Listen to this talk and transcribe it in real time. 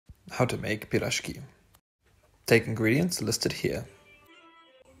how to make piroshki. Take ingredients listed here.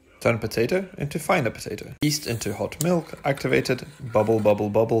 Turn potato into finer potato. Yeast into hot milk, activated, bubble, bubble,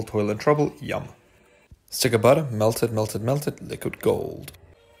 bubble, toil and trouble, yum. Stick of butter, melted, melted, melted, liquid gold.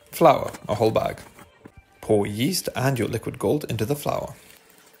 Flour, a whole bag. Pour yeast and your liquid gold into the flour.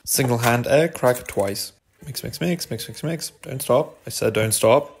 Single hand air, crack twice. Mix, mix, mix, mix, mix, mix. Don't stop. I said don't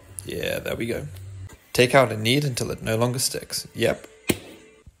stop. Yeah, there we go. Take out and knead until it no longer sticks. Yep.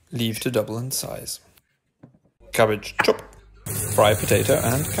 Leave to double in size. Cabbage chop. Fry potato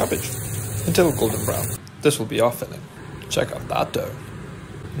and cabbage until golden brown. This will be our filling. Check out that dough.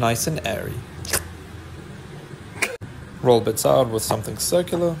 Nice and airy. Roll bits out with something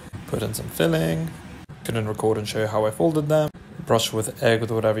circular. Put in some filling. Couldn't record and show you how I folded them. Brush with egg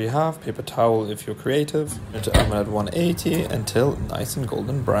with whatever you have. Paper towel if you're creative. Into oven at 180 until nice and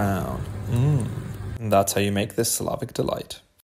golden brown. And that's how you make this Slavic delight.